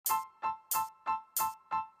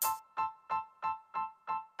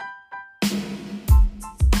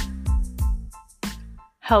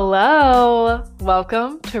Hello!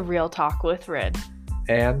 Welcome to Real Talk with Rin.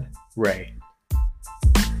 And Ray.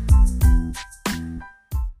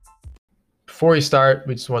 Before we start,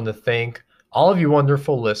 we just want to thank all of you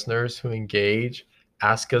wonderful listeners who engage,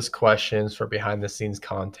 ask us questions for behind the scenes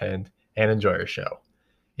content, and enjoy our show.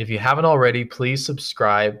 If you haven't already, please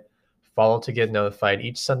subscribe, follow to get notified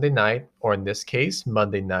each Sunday night, or in this case,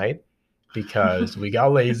 Monday night, because we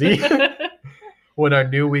got lazy. When our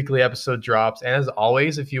new weekly episode drops. And as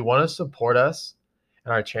always, if you want to support us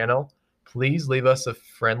and our channel, please leave us a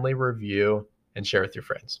friendly review and share with your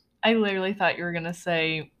friends. I literally thought you were going to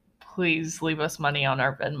say, please leave us money on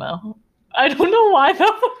our Venmo. I don't know why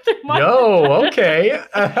that was in my No, okay.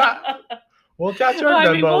 We'll attach our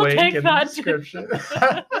Venmo link in the that description.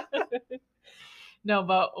 No,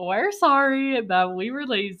 but we're sorry that we were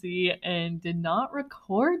lazy and did not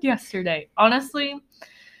record yesterday. Honestly,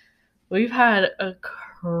 we've had a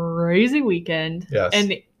crazy weekend. Yes.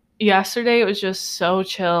 And yesterday it was just so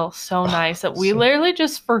chill, so nice that we literally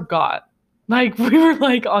just forgot. Like, we were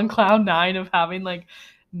like on cloud nine of having like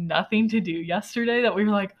nothing to do yesterday, that we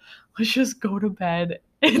were like, let's just go to bed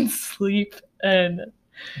and sleep. And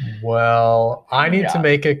well, I need to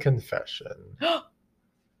make a confession.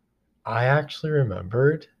 I actually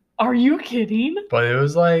remembered. Are you kidding? But it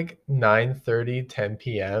was like 9:30, 10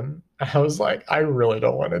 p.m. I was like, I really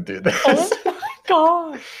don't want to do this. Oh my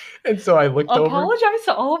gosh. And so I looked over. Apologize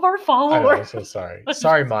to all of our followers. I know, I'm so sorry.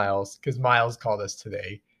 Sorry, Miles, because Miles called us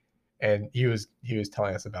today, and he was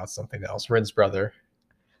telling us about something else. Rin's brother.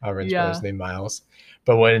 Rin's brother's named Miles.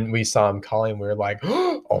 But when we saw him calling, we were like,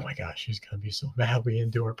 oh my gosh, he's going to be so mad we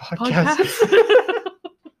didn't do our podcast.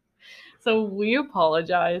 So we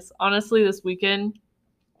apologize. Honestly, this weekend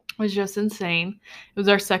was just insane. It was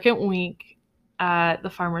our second week at the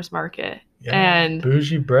farmer's market. Yeah, and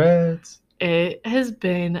bougie breads. It has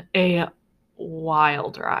been a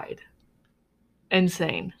wild ride.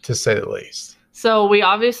 Insane. To say the least. So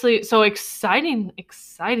exciting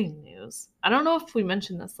news. I don't know if we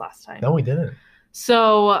mentioned this last time. No, we didn't.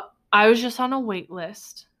 So I was just on a wait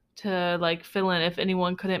list to like fill in if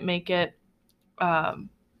anyone couldn't make it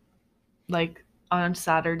like on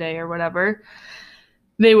Saturday or whatever.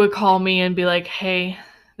 They would call me and be like, hey,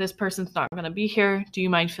 this person's not going to be here. Do you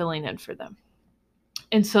mind filling in for them?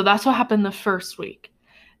 And so that's what happened the first week.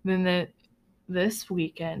 Then this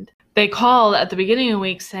weekend, they called at the beginning of the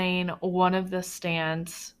week saying one of the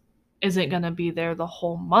stands isn't going to be there the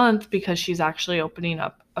whole month because she's actually opening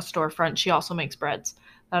up a storefront. She also makes breads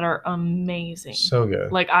that are amazing. So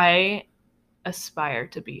good. Like, I aspire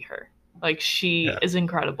to be her. Like, she is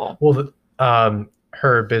incredible. Well,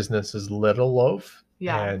 her business is Little Loaf.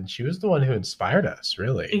 Yeah. And she was the one who inspired us,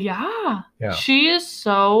 really. Yeah. She is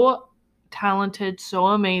so talented, so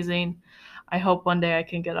amazing. I hope one day I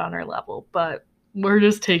can get on her level, but we're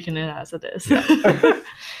just taking it as it is. Yeah.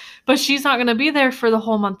 But she's not going to be there for the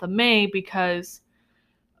whole month of May because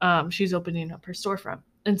she's opening up her storefront.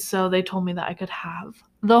 And so they told me that I could have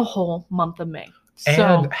the whole month of May.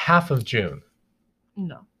 And half of June.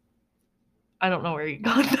 No. I don't know where you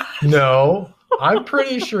got that. No. I'm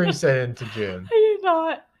pretty sure he said into June. I did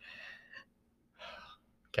not.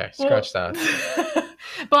 Okay, scratch that.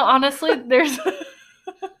 But honestly, there's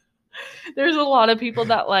a lot of people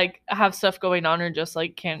that like have stuff going on or just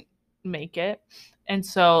like can't make it. And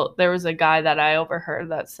so there was a guy that I overheard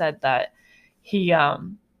that said that he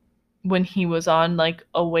when he was on like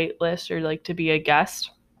a wait list or like to be a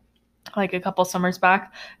guest like a couple summers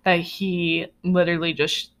back, that he literally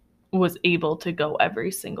just was able to go every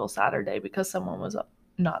single Saturday because someone was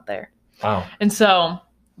not there. Wow. And so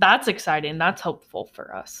that's exciting. That's hopeful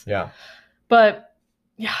for us. Yeah. But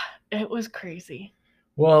yeah, it was crazy.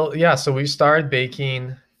 Well, yeah, so we started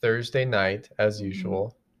baking Thursday night as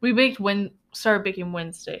usual. We started baking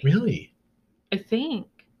Wednesday. Really? I think.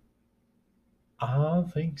 I don't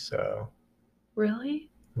think so. Really?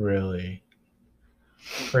 Really?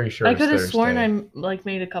 Pretty sure I could have sworn I like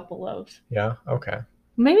made a couple loaves. Yeah? Okay.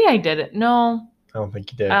 Maybe I did it. No. I don't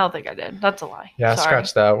think you did. I don't think I did. That's a lie. Yeah, Sorry.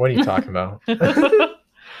 Scratch that. What are you talking about?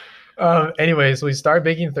 Anyways, we started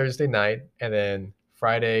baking Thursday night, and then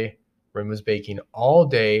Friday, Rin was baking all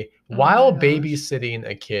day while babysitting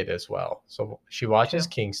a kid as well. So she watches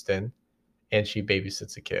Kingston, and she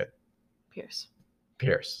babysits a kid. Pierce.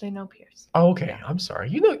 Pierce. They know Pierce. Oh, okay. Yeah. I'm sorry.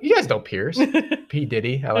 You guys know Pierce. P.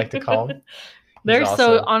 Diddy, I like to call him. They're awesome.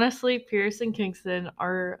 So honestly, Pierce and Kingston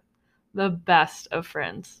are the best of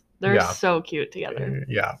friends. They're so cute together.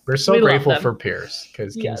 Yeah. We're so grateful for Pierce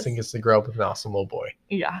because Kingston gets to grow up with an awesome little boy.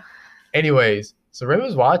 Yeah. Anyways, so Rin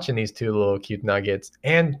was watching these two little cute nuggets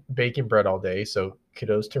and baking bread all day. So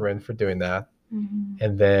kudos to Rin for doing that. Mm-hmm.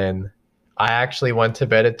 And then I actually went to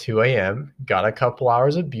bed at 2 a.m., got a couple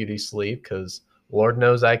hours of beauty sleep because Lord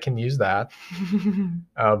knows I can use that.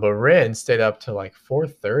 But Rin stayed up to like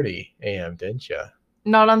 4:30 a.m., didn't you?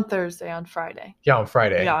 Not on Thursday, on Friday. Yeah, on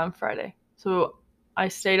Friday. Yeah, on Friday. So I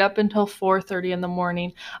stayed up until 4:30 in the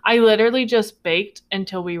morning. I literally just baked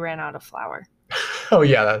until we ran out of flour. Oh,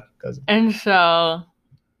 yeah, that does. And so,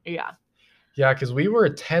 yeah. Yeah, because we were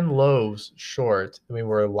 10 loaves short than we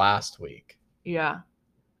were last week. Yeah.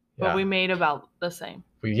 But we made about the same.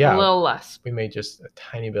 A little less. We made just a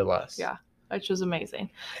tiny bit less. Yeah, which was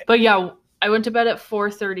amazing. But yeah, I went to bed at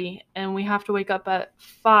 4:30, and we have to wake up at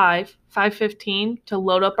 5:15 to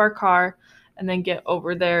load up our car and then get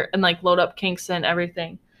over there and like load up Kingston,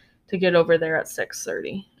 everything to get over there at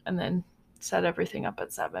 6:30 and then set everything up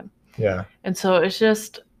at 7. Yeah. And so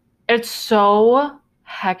it's so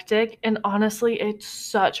hectic, and honestly, it's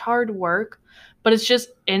such hard work. But it's just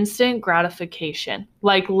instant gratification.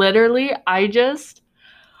 Like, literally, I just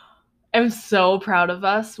am so proud of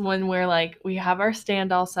us when we're like, we have our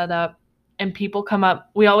stand all set up and people come up.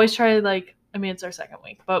 We always try to like, I mean, it's our second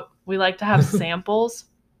week, but we like to have samples.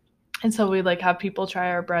 And so we like have people try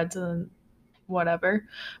our breads and whatever.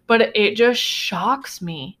 But it just shocks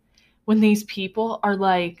me when these people are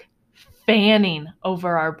like fanning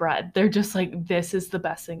over our bread. They're just like, this is the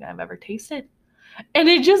best thing I've ever tasted. And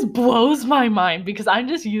it just blows my mind because I'm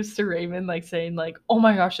just used to Raymond like saying like, oh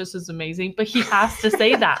my gosh, this is amazing. But he has to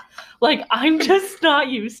say that. Like, I'm just not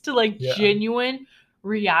used to like genuine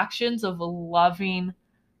reactions of loving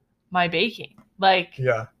my baking. Like,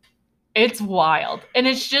 it's wild. And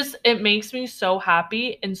it's just, it makes me so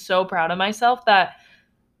happy and so proud of myself that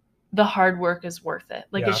the hard work is worth it.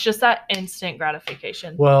 Like, it's just that instant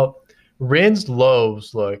gratification. Well, Rin's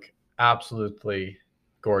loaves look absolutely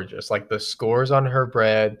gorgeous. Like the scores on her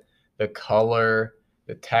bread, the color,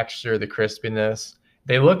 the texture, the crispiness,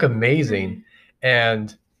 they look amazing.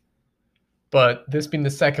 But this being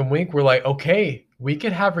the second week, we're like, okay, we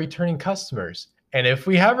could have returning customers. And if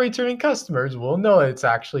we have returning customers, we'll know it's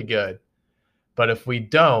actually good. But if we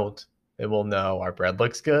don't, then we'll know our bread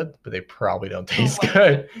looks good, but they probably don't taste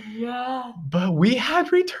good. Yeah. But we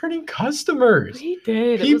had returning customers. We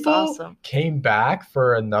did. People it was awesome. Came back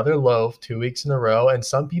for another loaf 2 weeks in a row. And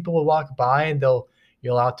some people will walk by and they'll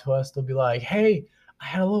yell out to us. They'll be like, hey, I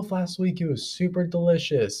had a loaf last week. It was super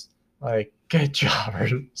delicious. Like, good job or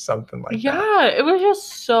something like that. Yeah, it was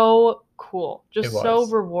just so cool. Just so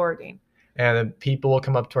rewarding. And then people will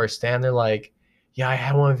come up to our stand. They're like, yeah, I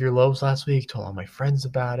had one of your loaves last week. Told all my friends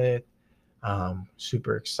about it.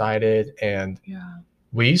 Super excited. And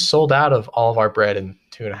we sold out of all of our bread in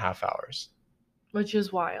 2.5 hours. Which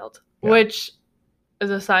is wild. Yeah. Which is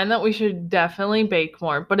a sign that we should definitely bake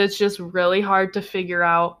more. But it's just really hard to figure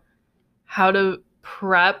out how to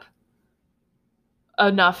prep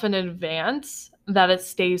enough in advance that it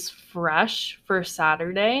stays fresh for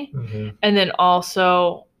Saturday. And then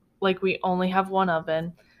also, like, we only have one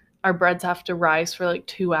oven. Our breads have to rise for like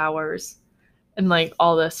 2 hours and like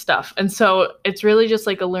all this stuff. And so it's really just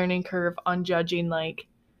like a learning curve on judging, like,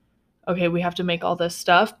 okay, we have to make all this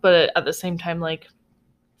stuff, but at the same time, like,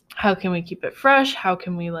 how can we keep it fresh? How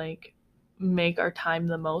can we like make our time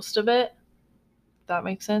the most of it? If that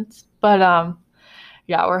makes sense. But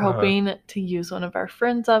yeah, we're hoping to use one of our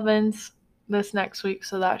friends' ovens this next week,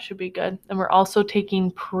 so that should be good. And we're also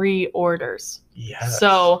taking pre-orders. Yes.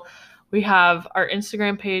 So we have our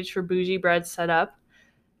Instagram page for Bougie Breads set up.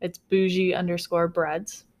 It's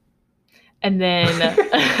bougie_breads. And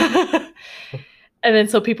then and then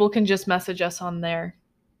so people can just message us on there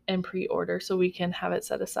and pre-order so we can have it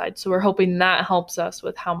set aside. So we're hoping that helps us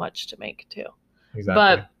with how much to make too. Exactly.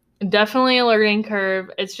 But definitely a learning curve.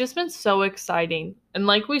 It's just been so exciting. And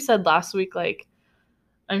like we said last week, like,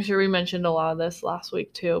 I'm sure we mentioned a lot of this last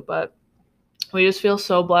week too, but we just feel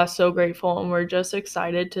so blessed, so grateful, and we're just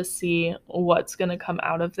excited to see what's going to come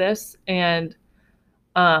out of this. And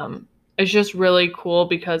it's just really cool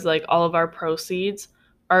because like all of our proceeds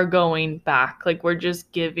are going back. Like we're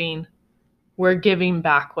giving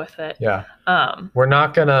back with it. Yeah. We're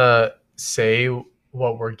not going to say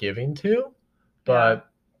what we're giving to, but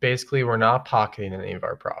basically we're not pocketing any of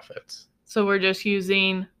our profits. So we're just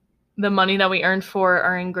using the money that we earned for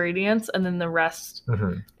our ingredients, and then the rest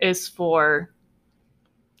is for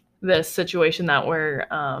this situation that we're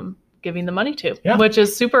giving the money to, which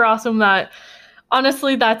is super awesome. That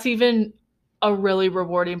honestly, that's even a really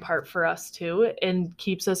rewarding part for us too, and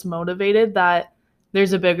keeps us motivated that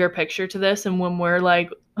there's a bigger picture to this. And when we're like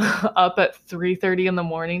up at 3:30 in the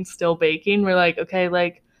morning still baking, we're like, okay,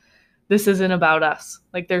 like this isn't about us.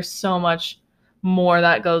 Like there's so much more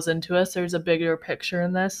that goes into us. There's a bigger picture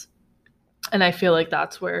in this. And I feel like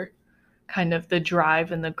that's where kind of the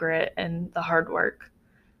drive and the grit and the hard work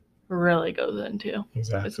really goes into.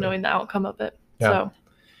 Exactly. Is knowing the outcome of it. Yeah. So,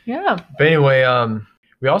 yeah. But anyway,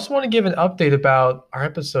 we also want to give an update about our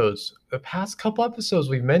episodes. The past couple episodes,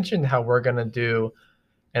 we've mentioned how we're going to do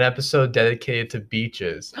an episode dedicated to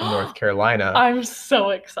beaches in North Carolina. I'm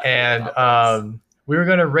so excited. And we were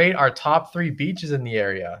going to rate our top 3 beaches in the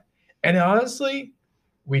area. And honestly,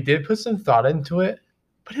 we did put some thought into it,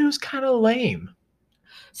 but it was kind of lame.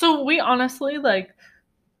 So we honestly, like,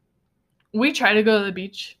 we try to go to the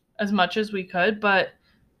beach as much as we could, but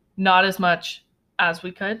not as much as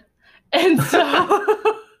we could. And so...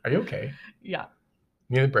 Are you okay? Yeah.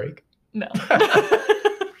 Need a break? No.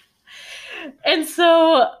 And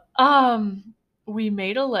so we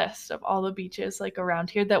made a list of all the beaches like around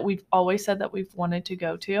here that we've always said that we've wanted to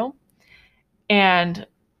go to. And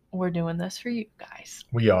we're doing this for you guys.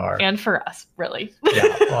 We are. And for us, really.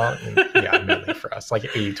 Yeah, well, yeah, mainly for us, like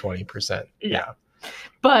 80-20%. Yeah.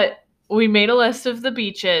 But we made a list of the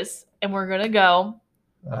beaches, and we're going to go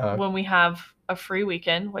when we have a free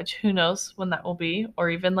weekend, which who knows when that will be, or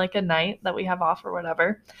even like a night that we have off or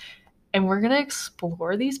whatever. And we're going to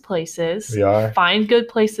explore these places. We are. Find good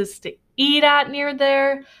places to eat at near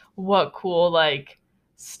there. What cool, like,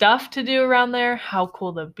 stuff to do around there. How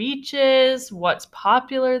cool the beach is. What's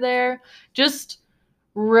popular there. Just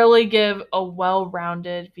really give a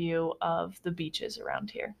well-rounded view of the beaches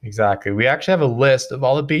around here. Exactly. We actually have a list of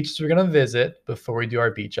all the beaches we're going to visit before we do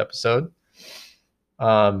our beach episode.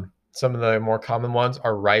 Some of the more common ones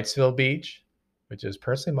are Wrightsville Beach, which is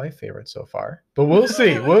personally my favorite so far. But we'll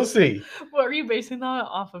see. We'll see. What are you basing that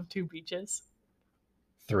off of? 2 beaches?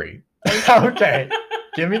 3. Okay.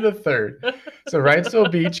 Give me the third. So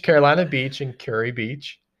Wrightsville Beach, Carolina Beach, and Curry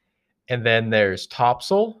Beach. And then there's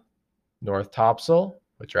Topsail, North Topsail,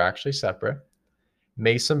 which are actually separate,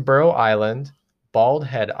 Masonboro Island, Bald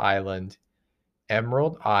Head Island,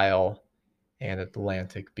 Emerald Isle, and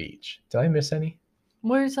Atlantic Beach. Did I miss any?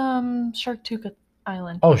 Where's Sharktooth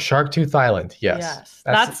Island? Oh, Sharktooth Island. Yes.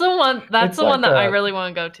 That's the one. That's the one that I really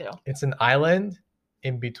want to go to. It's an island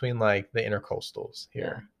in between like the intercoastals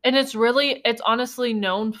here. Yeah. And it's honestly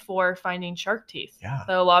known for finding shark teeth. Yeah.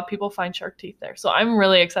 So a lot of people find shark teeth there. So I'm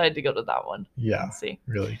really excited to go to that one. Yeah. And see.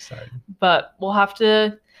 Really excited. But we'll have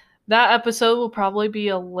to, that episode will probably be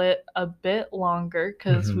a bit longer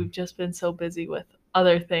because we've just been so busy with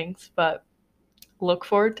other things, but look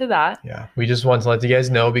forward to that. Yeah. We just want to let you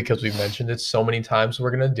guys know because we've mentioned it so many times,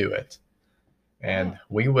 we're going to do it. And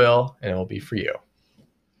we will, and it will be for you.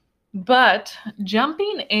 But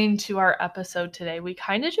jumping into our episode today, we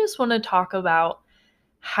kind of just want to talk about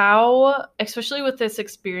how, especially with this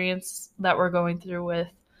experience that we're going through with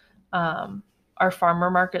our farmer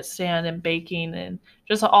market stand and baking and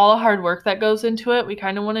just all the hard work that goes into it, we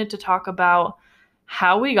kind of wanted to talk about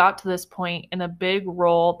how we got to this point and a big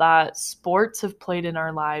role that sports have played in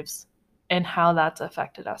our lives and how that's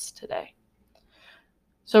affected us today.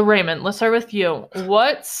 So Raymond, let's start with you.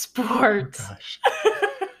 What sports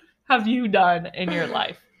have you done in your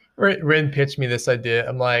life? Rin pitched me this idea.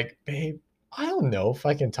 I'm like, babe, I don't know if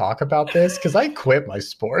I can talk about this because I quit my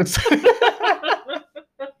sports.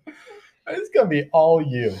 It's going to be all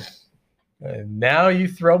you. And now you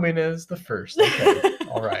throw me in as the first. Okay.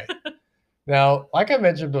 All right. Now, like I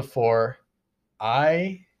mentioned before,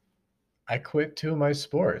 I quit 2 of my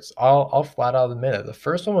sports. I'll flat out admit it. The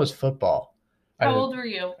first one was football. How old were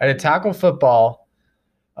you? I did tackle football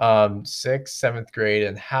 6th, 7th grade,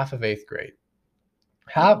 and half of 8th grade.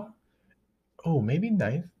 Maybe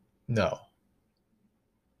 9th? No.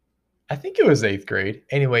 I think it was 8th grade.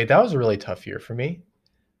 Anyway, that was a really tough year for me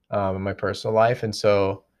in my personal life. And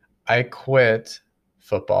so I quit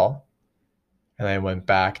football and I went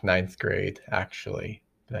back 9th grade, actually.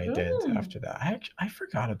 But I didn't after that. I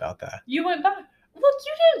forgot about that. You went back? Look,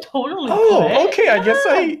 you didn't totally quit. Oh, okay. I guess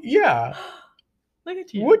yeah. Look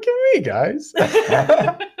at you. Look at me, guys.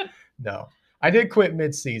 No, I did quit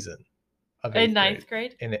mid-season of 8th in 9th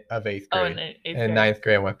grade? Of 8th grade. Oh, in 8th grade. In 9th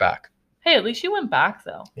grade, I went back. Hey, at least you went back,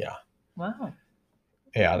 though. Yeah. Wow.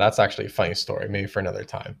 Yeah, that's actually a funny story, maybe for another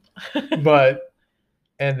time.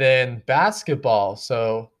 And then basketball.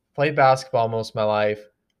 So played basketball most of my life.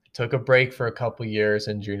 Took a break for a couple years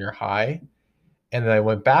in junior high. And then I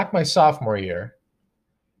went back my sophomore year.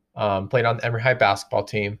 Played on the Emory High basketball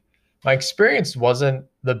team. My experience wasn't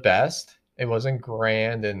the best. It wasn't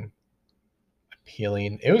grand and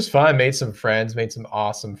appealing. It was fun. Made some friends, made some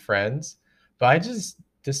awesome friends. But I just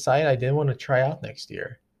decided I didn't want to try out next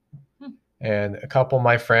year. And a couple of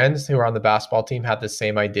my friends who were on the basketball team had the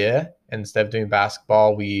same idea. And instead of doing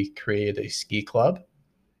basketball, we created a ski club.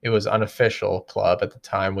 It was unofficial club at the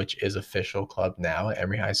time, which is official club now at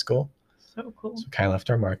Emory High School. So cool. So kind of left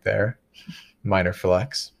our mark there. Minor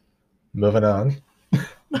flex. Moving on. Oh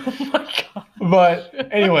my god. But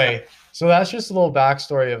anyway, so that's just a little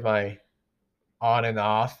backstory of my on and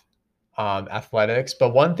off athletics.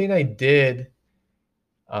 But one thing I did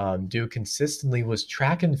do consistently was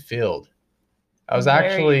track and field. That was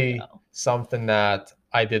actually something that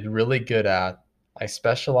I did really good at. I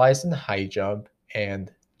specialized in high jump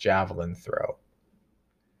and javelin throw.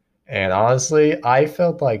 And honestly, I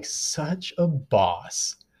felt like such a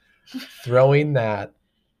boss throwing that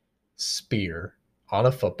spear on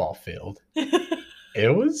a football field.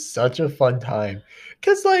 It was such a fun time.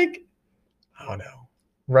 Because, like, I don't know,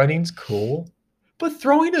 running's cool, but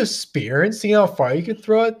throwing a spear and seeing how far you can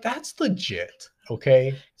throw it, that's legit.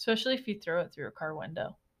 Okay? Especially if you throw it through a car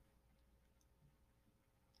window.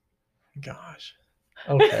 Gosh.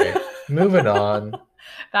 Okay. Moving on.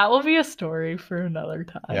 That will be a story for another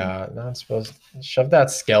time. Yeah, not supposed to shove that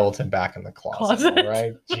skeleton back in the closet. All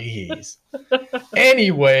right? Jeez.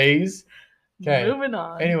 Anyways. Okay. Moving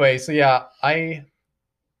on. Anyway, so yeah, I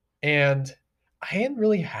didn't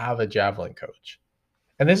really have a javelin coach.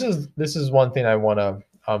 And this is one thing I want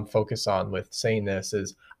to focus on with saying this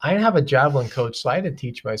is I didn't have a javelin coach, so I had to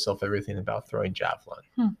teach myself everything about throwing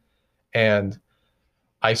javelin. And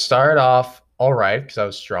I started off all right because I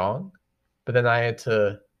was strong, but then I had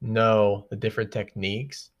to know the different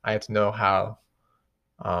techniques. I had to know how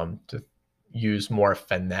to use more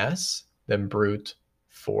finesse than brute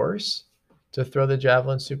force to throw the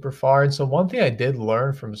javelin super far. And so one thing I did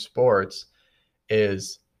learn from sports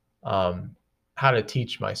is how to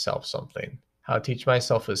teach myself something, how to teach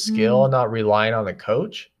myself a skill and not relying on a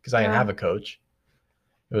coach because I didn't have a coach.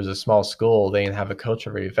 It was a small school. They didn't have a coach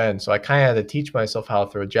every event. So I kind of had to teach myself how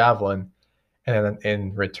to throw a javelin. And then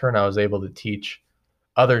in return, I was able to teach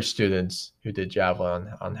other students who did javelin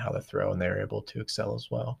on how to throw, and they were able to excel as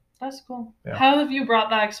well. That's cool. Yeah. How have you brought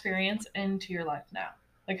that experience into your life now?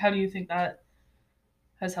 Like, how do you think that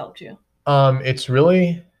has helped you? It's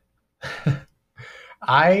really,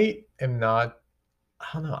 I don't know.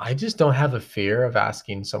 I just don't have a fear of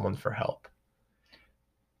asking someone for help.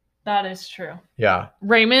 That is true. Yeah.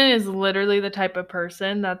 Raymond is literally the type of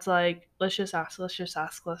person that's like, let's just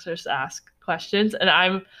ask questions. And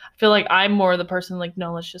I feel like I'm more the person like,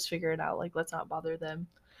 no, let's just figure it out. Like, let's not bother them.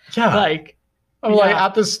 Yeah. Like,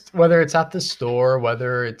 like whether it's at the store,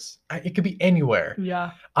 whether it could be anywhere.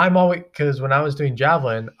 Yeah. I'm always, because when I was doing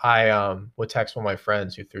javelin, I would text one of my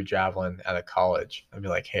friends who threw javelin at a college. I'd be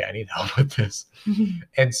like, hey, I need help with this.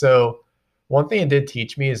 And so one thing it did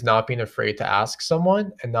teach me is not being afraid to ask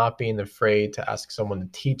someone and not being afraid to ask someone to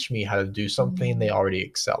teach me how to do something they already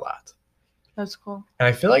excel at. That's cool. And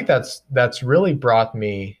I feel like that's really brought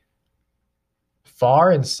me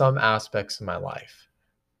far in some aspects of my life.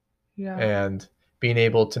 Yeah. And being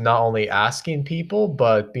able to not only asking people,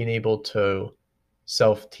 but being able to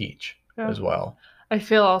self-teach as well. I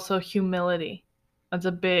feel also humility. That's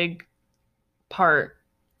a big part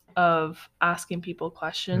of asking people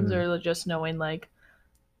questions or just knowing like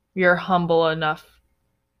you're humble enough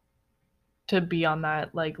to be on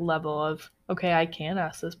that like level of, okay, I can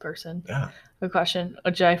ask this person a question,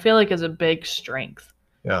 which I feel like is a big strength.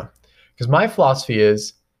 Yeah. Because my philosophy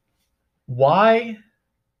is, why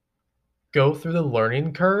go through the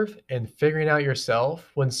learning curve and figuring out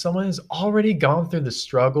yourself when someone has already gone through the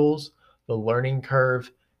struggles, the learning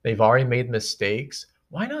curve, they've already made mistakes?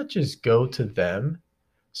 Why not just go to them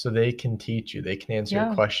so they can teach you, they can answer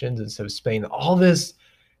your questions instead of spending all this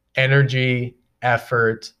energy,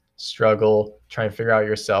 effort, struggle, trying to figure out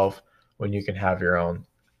yourself when you can have your own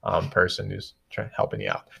person who's helping you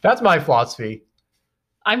out. That's my philosophy.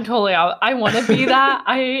 I'm totally out. I want to be that.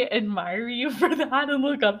 I admire you for that and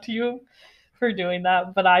look up to you for doing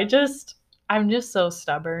that. But I'm just so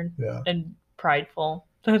stubborn and prideful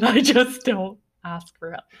that I just don't ask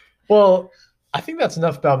for help. Well, I think that's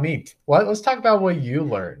enough about me. Let's talk about what you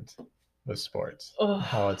learned with sports,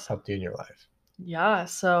 how it's helped you in your life. Yeah,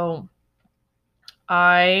 so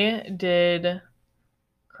I did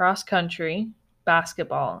cross country,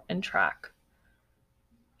 basketball, and track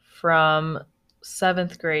from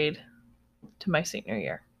 7th grade to my senior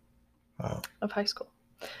year of high school.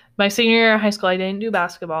 My senior year of high school, I didn't do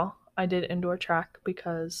basketball. I did indoor track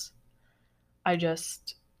because I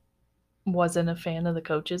just wasn't a fan of the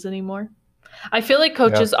coaches anymore. I feel like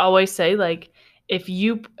coaches always say, like, if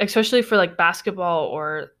you, especially for like basketball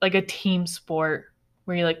or like a team sport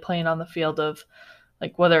where you're like playing on the field of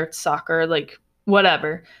like whether it's soccer, like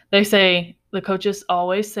whatever, they say, the coaches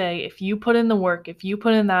always say, if you put in the work, if you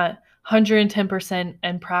put in that 110%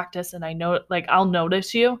 and practice, and I know, like, I'll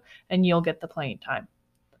notice you and you'll get the playing time.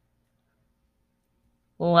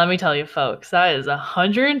 Let me tell you, folks, that is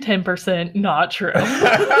 110% not true.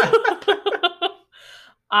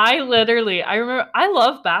 I remember, I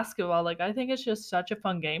love basketball. Like, I think it's just such a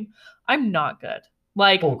fun game. I'm not good.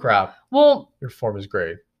 Like, Oh, crap. well, Your form is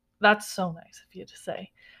great. that's so nice of you to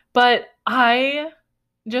say. But I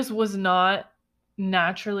just was not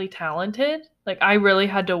naturally talented. Like, I really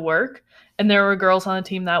had to work. And there were girls on the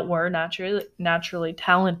team that were naturally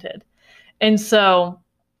talented. And so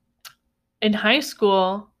in high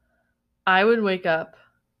school, I would wake up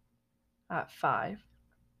at 5,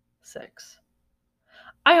 6.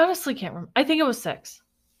 I honestly can't remember. I think it was 6.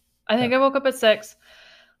 I think I woke up at 6.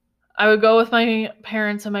 I would go with my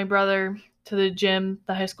parents and my brother to the gym,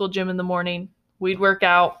 the high school gym in the morning. We'd work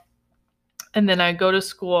out, and then I'd go to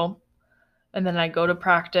school, and then I'd go to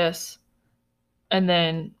practice, and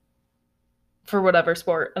then for whatever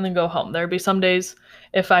sport, and then go home. There'd be some days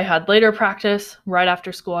if I had later practice right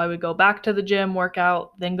after school, I would go back to the gym, work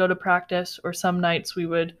out, then go to practice, or some nights we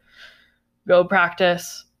would go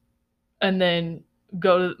practice and then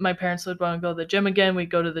my parents would want to go to the gym again.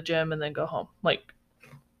 We'd go to the gym and then go home. Like,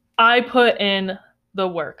 I put in the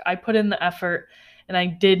work, I put in the effort, and I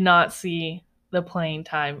did not see the playing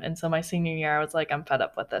time. And so my senior year, I was like, I'm fed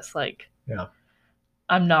up with this. Like, yeah,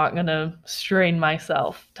 I'm not going to strain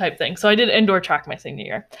myself type thing. So I did indoor track my senior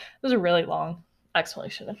year. It was a really long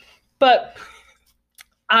explanation. But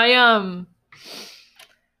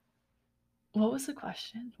what was the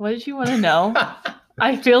question? What did you want to know?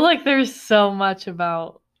 I feel like there's so much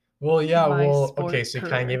about okay, so you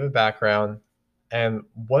kind of gave a background. And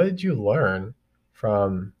what did you learn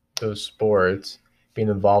from those sports, being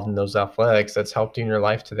involved in those athletics, that's helped you in your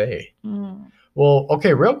life today? Well,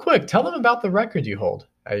 okay, real quick, tell them about the record you hold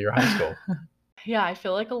at your high school. Yeah, I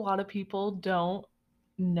feel like a lot of people don't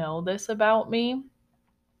know this about me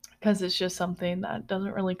because it's just something that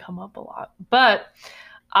doesn't really come up a lot. But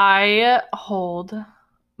I hold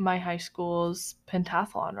my high school's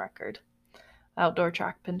pentathlon record, outdoor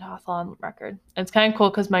track pentathlon record. And it's kind of cool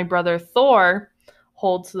because my brother Thor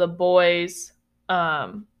holds the boys'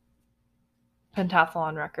 pentathlon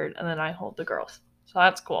record, and then I hold the girls. So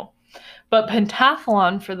that's cool. But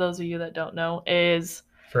pentathlon, for those of you that don't know, is...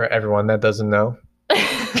 For everyone that doesn't know.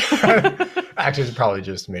 Actually, it's probably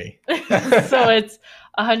just me. So it's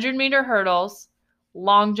 100-meter hurdles,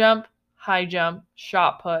 long jump, high jump,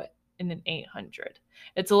 shot put, and an 800.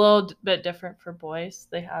 It's a little bit different for boys.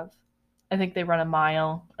 I think they run a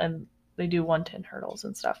mile, and they do 110 hurdles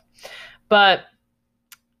and stuff. But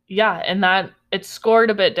yeah, and that it's scored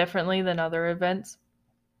a bit differently than other events.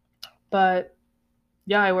 But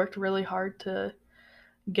yeah, I worked really hard to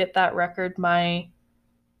get that record. My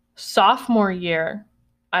sophomore year,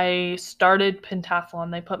 I started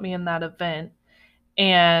pentathlon. They put me in that event,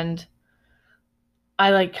 and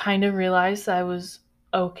I kind of realized I was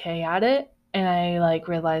okay at it, and I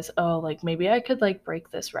realized, maybe I could break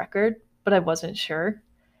this record, but I wasn't sure.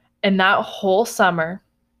 And that whole summer,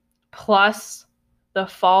 plus the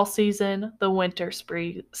fall season, the winter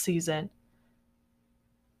season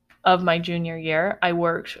of my junior year, I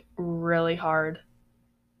worked really hard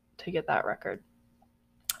to get that record.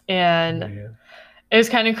 And it was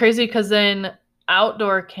kind of crazy because then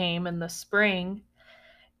outdoor came in the spring,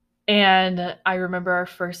 and I remember our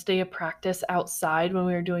first day of practice outside when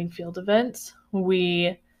we were doing field events.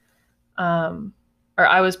 I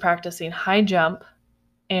was practicing high jump,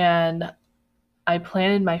 and I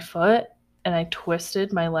planted my foot and I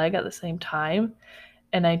twisted my leg at the same time,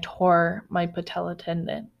 and I tore my patella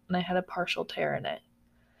tendon, and I had a partial tear in it.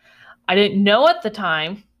 I didn't know at the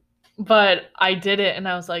time, but I did it, and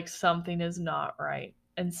I was like, something is not right.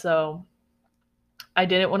 And so I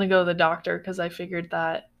didn't want to go to the doctor because I figured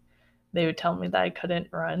that they would tell me that I couldn't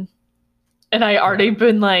run. And I already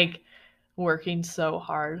been working so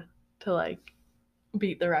hard to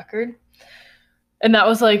beat the record. And that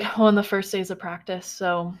was one of the first days of practice.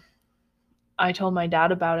 So I told my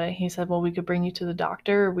dad about it. He said, well, we could bring you to the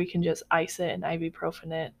doctor, or we can just ice it and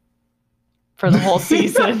ibuprofen it for the whole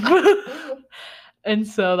season. And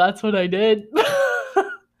so that's what I did.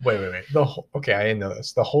 Wait. Okay, I didn't know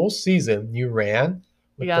this. The whole season you ran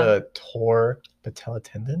with the tore patella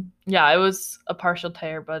tendon? Yeah, it was a partial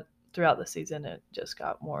tear, but throughout the season it just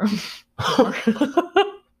got more. How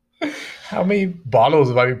many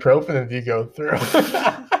bottles of ibuprofen did you go through?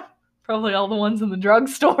 Probably all the ones in the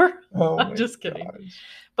drugstore. Oh, I'm just kidding.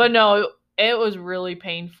 But no, it was really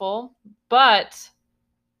painful. But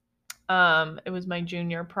it was my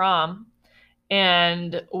junior prom,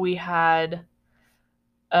 and we had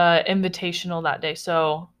invitational that day.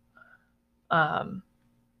 So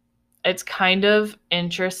it's kind of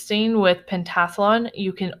interesting with pentathlon.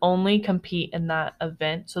 You can only compete in that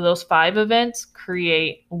event. So those 5 events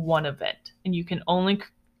create one event, and you can only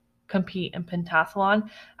compete in pentathlon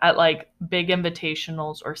at like big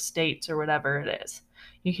invitationals or states or whatever it is.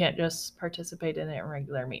 You can't just participate in it in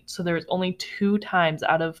regular meets. So there's only 2 times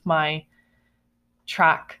out of my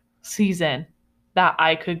track season that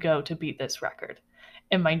I could go to beat this record.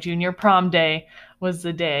 And my junior prom day was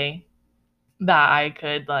the day that I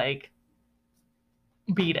could like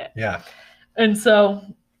beat it. Yeah. And so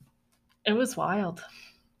it was wild.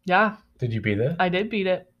 Yeah. Did you beat it? I did beat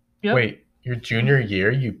it. Yep. Wait, your junior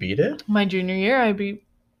year you beat it? My junior year I beat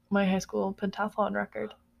my high school pentathlon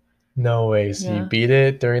record. No way. So you beat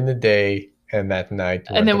it during the day and that night.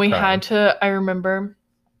 And then we had to, I remember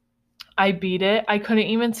I beat it. I couldn't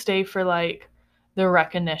even stay for like the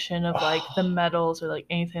recognition of like the medals or like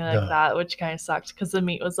anything like that, which kind of sucked because the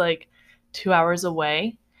meet was like 2 hours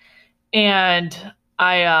away. And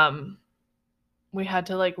we had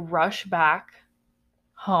to like rush back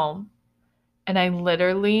home. And I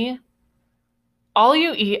literally, all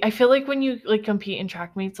you eat, I feel like when you like compete in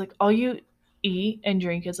track meets, like all you eat and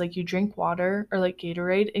drink is like you drink water or like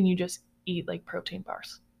Gatorade and you just eat like protein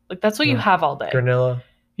bars. Like that's what you have all day. Granola.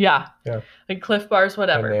 Yeah. Yeah. Like Cliff Bars,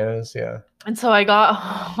 whatever. Bananas, yeah. And so I got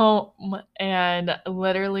home and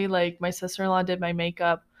literally like my sister-in-law did my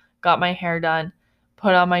makeup, got my hair done,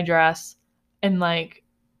 put on my dress, and like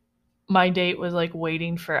my date was like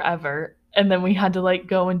waiting forever. And then we had to like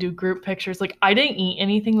go and do group pictures. Like I didn't eat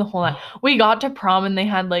anything the whole night. We got to prom and they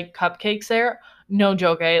had like cupcakes there. No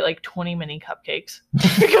joke, I ate like 20 mini cupcakes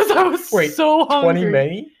because I was so hungry. 20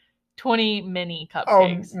 mini? 20 mini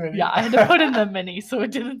cupcakes. Oh, yeah, I had to put in the mini so it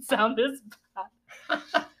didn't sound as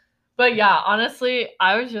bad. But yeah, honestly,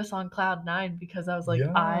 I was just on cloud 9 because I was like,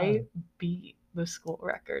 I beat the school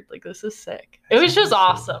record. Like, this is sick. It was just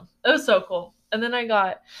awesome. It was so cool. And then I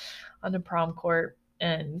got on the prom court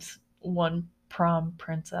and won prom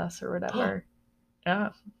princess or whatever. Yeah.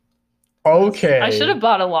 Okay. I should have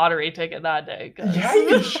bought a lottery ticket that day. Yeah,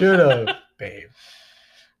 you should have, babe.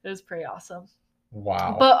 It was pretty awesome.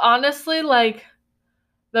 Wow. But honestly, like,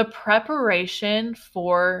 the preparation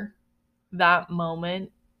for that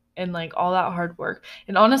moment and like all that hard work,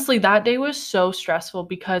 and honestly that day was so stressful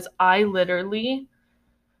because I literally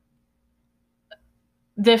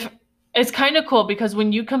it's kind of cool because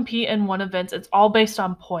when you compete in one event, it's all based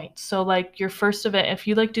on points. So like your first event, if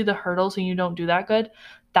you like do the hurdles and you don't do that good,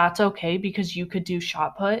 that's okay because you could do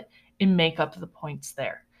shot put and make up the points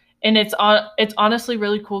there. And it's honestly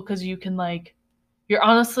really cool because you can like, you're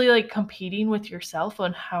honestly like competing with yourself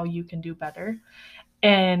on how you can do better.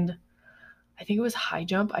 And I think it was high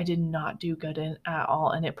jump I did not do good in at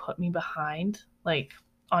all, and it put me behind like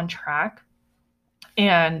on track,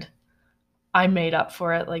 and I made up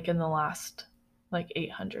for it like in the last like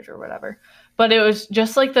 800 or whatever. But it was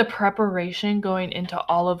just like the preparation going into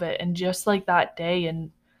all of it, and just like that day,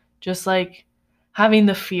 and just like having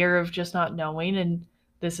the fear of just not knowing, and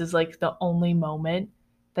this is like the only moment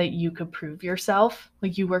that you could prove yourself.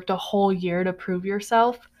 Like you worked a whole year to prove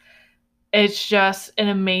yourself. It's just an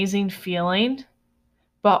amazing feeling,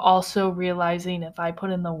 but also realizing if I put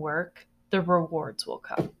in the work, the rewards will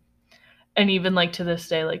come. And even like to this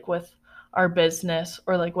day, like with our business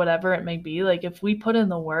or like whatever it may be, like if we put in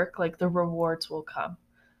the work, like the rewards will come.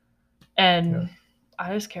 And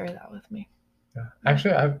I just carry that with me. Yeah.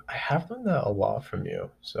 Actually, I have learned that a lot from you.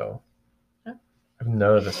 So I've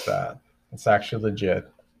noticed that. It's actually legit.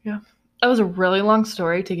 Yeah. That was a really long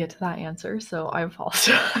story to get to that answer, so I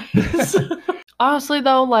apologize. Honestly,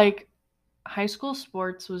 though, like, high school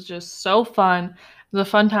sports was just so fun. It was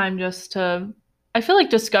a fun time just to, I feel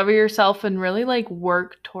like, discover yourself and really, like,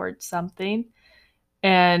 work towards something.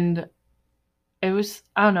 And it was,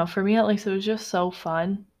 I don't know, for me at least, it was just so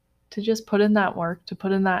fun to just put in that work, to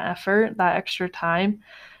put in that effort, that extra time,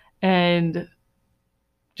 and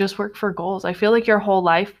just work for goals. I feel like your whole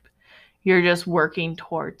life, you're just working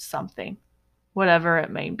towards something, whatever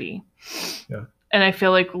it may be. Yeah. And I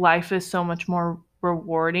feel like life is so much more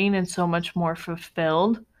rewarding and so much more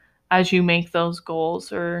fulfilled as you make those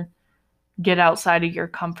goals or get outside of your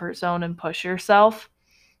comfort zone and push yourself.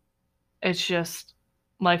 It's just,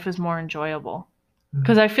 life is more enjoyable.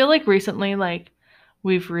 Because I feel like recently, like,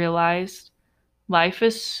 we've realized life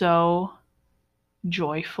is so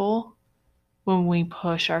joyful when we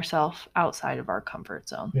push ourselves outside of our comfort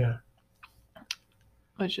zone. Yeah.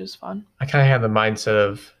 Which is fun. I kind of have the mindset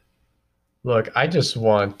of, look, I just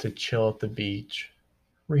want to chill at the beach,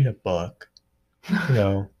 read a book, you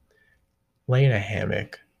know, lay in a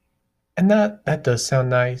hammock. And that does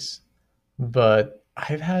sound nice, but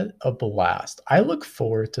I've had a blast. I look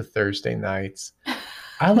forward to Thursday nights.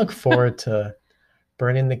 I look forward to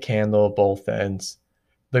burning the candle at both ends,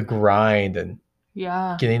 the grind, and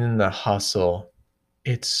Yeah. getting in the hustle.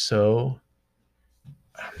 It's so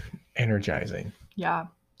energizing. Yeah.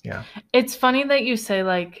 Yeah. It's funny that you say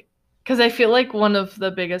like, because I feel like one of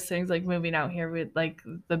the biggest things like moving out here with like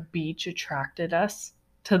the beach attracted us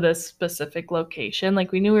to this specific location.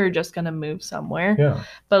 Like we knew we were just going to move somewhere. Yeah.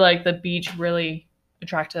 But like the beach really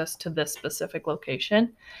attracted us to this specific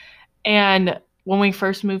location. And when we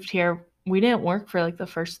first moved here, we didn't work for like the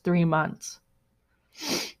first 3 months.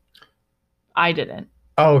 I didn't.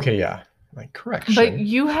 Oh, okay. Yeah. Like correction. But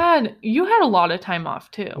you had a lot of time off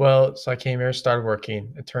too. Well, so I came here, started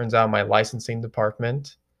working. It turns out my licensing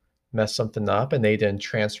department messed something up and they didn't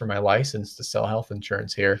transfer my license to sell health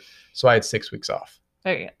insurance here. So I had 6 weeks off.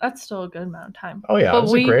 Okay, that's still a good amount of time. Oh, yeah. It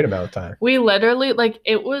was a great amount of time. We literally, like,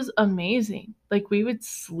 it was amazing. Like, we would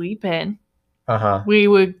sleep in. Uh-huh. We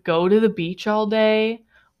would go to the beach all day.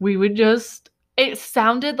 We would just, it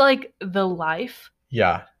sounded like the life.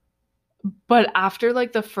 Yeah. But after,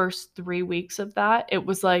 like, the first 3 weeks of that, it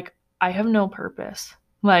was like, I have no purpose.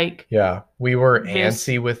 Like, yeah, we were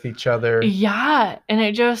antsy with each other. Yeah. And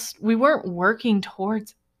it just, we weren't working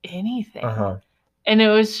towards anything. Uh-huh. And it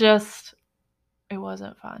was just, it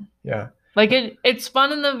wasn't fun. Yeah. Like it's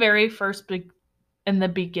fun in the very first in the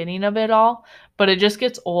beginning of it all, but it just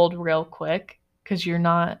gets old real quick because you're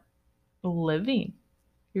not living.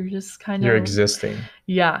 You're just you're existing.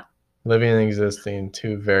 Yeah. Living and existing,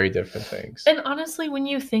 two very different things. And honestly, when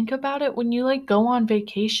you think about it, when you like go on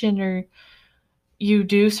vacation or you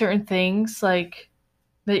do certain things like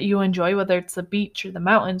that you enjoy, whether it's the beach or the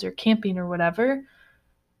mountains or camping or whatever,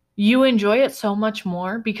 you enjoy it so much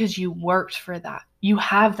more because you worked for that. You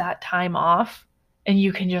have that time off and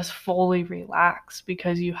you can just fully relax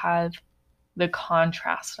because you have the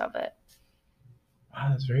contrast of it. Wow,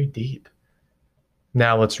 that's very deep.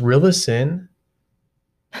 Now let's reel this in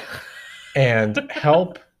and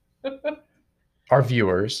help our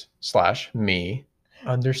viewers / me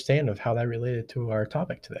understand of how that related to our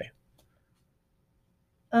topic today.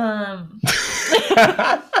 I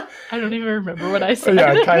don't even remember what I said.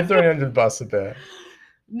 Yeah, kind of throwing under the bus a bit.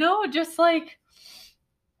 No, just like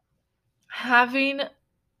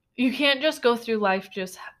you can't just go through life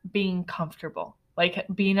just being comfortable. Like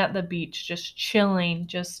being at the beach, just chilling,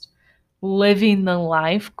 just living the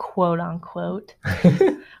life, quote unquote.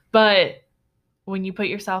 But when you put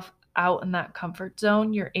yourself out in that comfort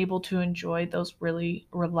zone, you're able to enjoy those really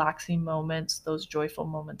relaxing moments, those joyful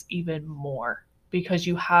moments even more because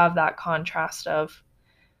you have that contrast of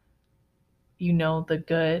the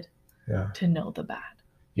good to know the bad.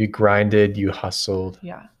 You grinded, you hustled.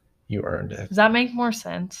 Yeah. You earned it. Does that make more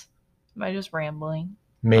sense? Am I just rambling?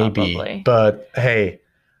 Maybe. Probably. But hey,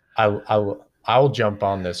 I'll jump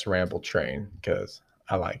on this ramble train because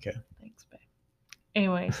I like it. Thanks, babe.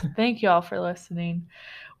 Anyways, thank you all for listening.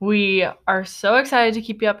 We are so excited to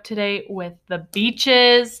keep you up to date with the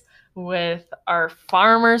beaches, with our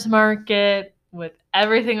farmers market, with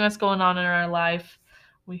everything that's going on in our life.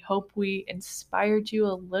 We hope we inspired you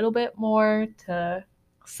a little bit more to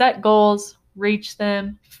set goals, reach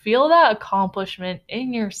them, feel that accomplishment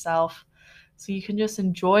in yourself so you can just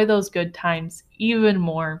enjoy those good times even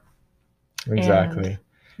more. Exactly.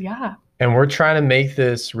 Yeah. And we're trying to make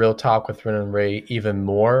this Real Talk with Ren and Ray even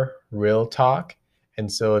more real talk. And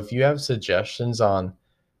so if you have suggestions on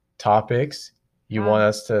topics you want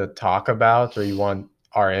us to talk about or you want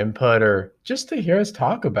our input or just to hear us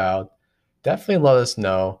talk about, definitely let us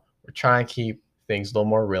know. We're trying to keep things a little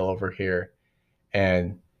more real over here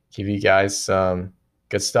and give you guys some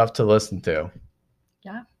good stuff to listen to.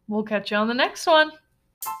 Yeah. We'll catch you on the next one.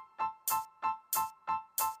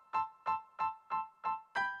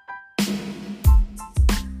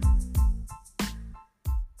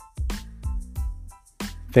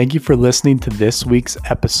 Thank you for listening to this week's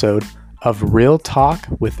episode of Real Talk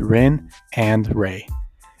with Rin and Ray.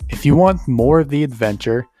 If you want more of the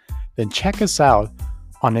adventure, then check us out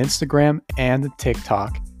on Instagram and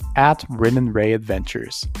TikTok at Rin and Ray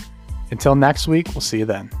Adventures. Until next week, we'll see you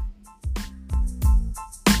then.